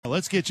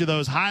Let's get you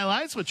those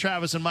highlights with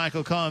Travis and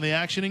Michael calling the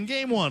action in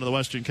Game 1 of the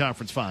Western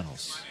Conference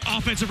Finals.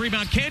 Offensive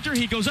rebound, Cantor.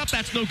 He goes up.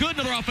 That's no good.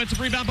 Another offensive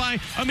rebound by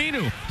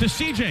Aminu to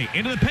CJ.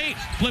 Into the paint.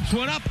 Flips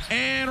one up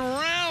and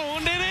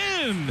round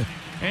and in.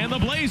 And the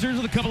Blazers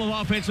with a couple of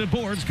offensive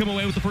boards come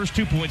away with the first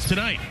 2 points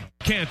tonight.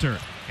 Cantor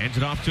hands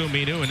it off to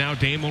Aminu, and now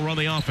Dame will run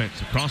the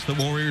offense. Across the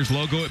Warriors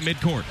logo at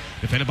midcourt.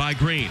 Defended by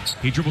Green.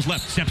 He dribbles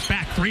left, steps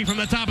back, three from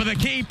the top of the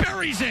key,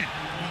 buries it.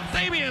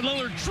 Damian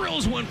Lillard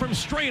drills one from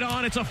straight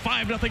on. It's a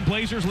 5-0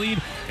 Blazers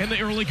lead in the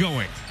early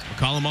going.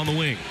 McCollum on the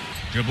wing.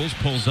 Dribbles,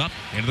 pulls up,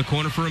 into the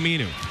corner for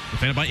Aminu.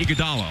 Defended by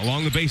Iguodala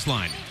along the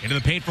baseline. Into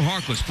the paint for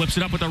Harkless. Flips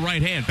it up with the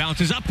right hand.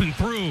 Bounces up and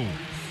through.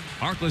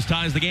 Harkless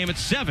ties the game at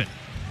 7.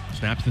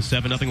 Snaps the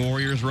 7-0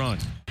 Warriors run.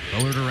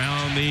 Lillard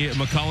around the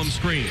McCollum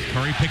screen.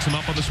 Curry picks him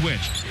up on the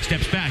switch.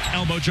 Steps back.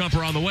 Elbow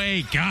jumper on the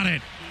way. Got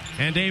it.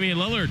 And Damian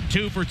Lillard,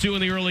 2 for 2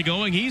 in the early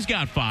going. He's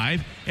got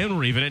 5, and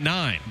we're even at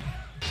 9.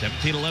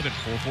 17-11,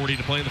 4:40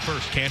 to play in the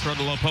first. Cantor on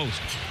the low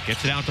post.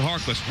 Gets it out to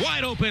Harkless.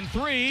 Wide open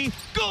 3.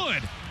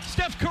 Good.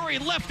 Steph Curry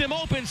left him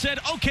open, said,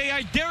 okay,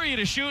 I dare you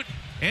to shoot.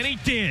 And he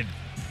did.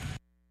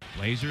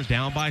 Blazers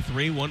down by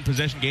 3, 1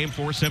 possession game,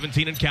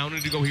 4:17 and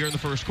counting to go here in the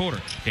first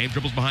quarter. Dame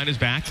dribbles behind his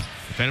back,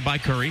 defended by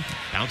Curry.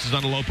 Bounces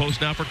on the low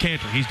post now for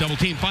Cantor. He's double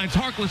teamed, finds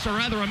Harkless, or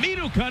rather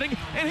Aminu cutting,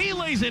 and he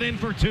lays it in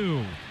for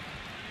 2.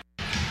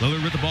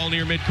 Lillard with the ball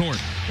near midcourt.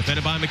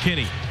 Defended by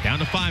McKinney. Down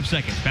to 5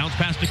 seconds. Bounce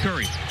pass to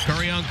Curry.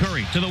 Curry on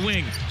Curry. To the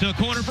wing. To the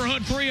corner for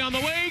Hood. 3 on the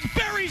way.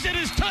 Buries it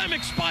as time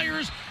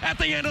expires at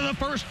the end of the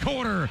first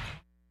quarter.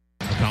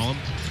 McCollum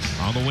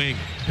on the wing.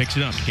 Picks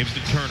it up. Gives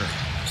it to Turner.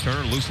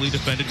 Turner loosely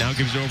defended. Now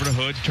gives it over to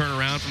Hood. Turn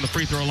around from the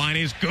free throw line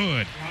is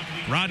good.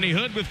 Rodney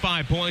Hood with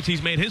 5 points.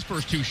 He's made his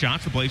first 2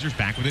 shots. The Blazers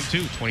back within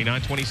 2.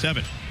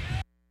 29-27.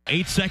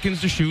 8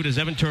 seconds to shoot as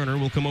Evan Turner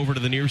will come over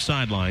to the near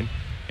sideline.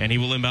 And he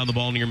will inbound the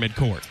ball near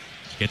midcourt.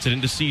 Gets it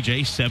into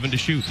CJ, 7 to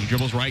shoot. He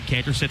dribbles right,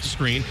 Cantor sets a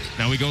screen.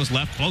 Now he goes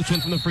left, floats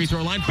one from the free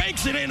throw line,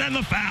 banks it in, and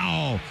the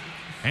foul.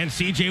 And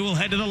CJ will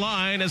head to the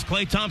line as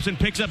Klay Thompson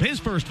picks up his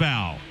first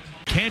foul.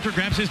 Cantor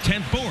grabs his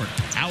 10th board.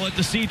 Outlet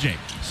to CJ.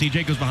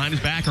 CJ goes behind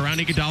his back, around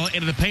Iguodala,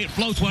 into the paint,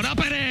 floats one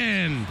up and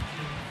in.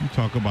 You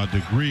talk about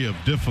degree of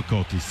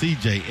difficulty.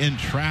 CJ in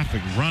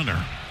traffic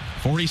runner.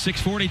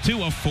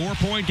 46-42, a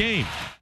 4-point game.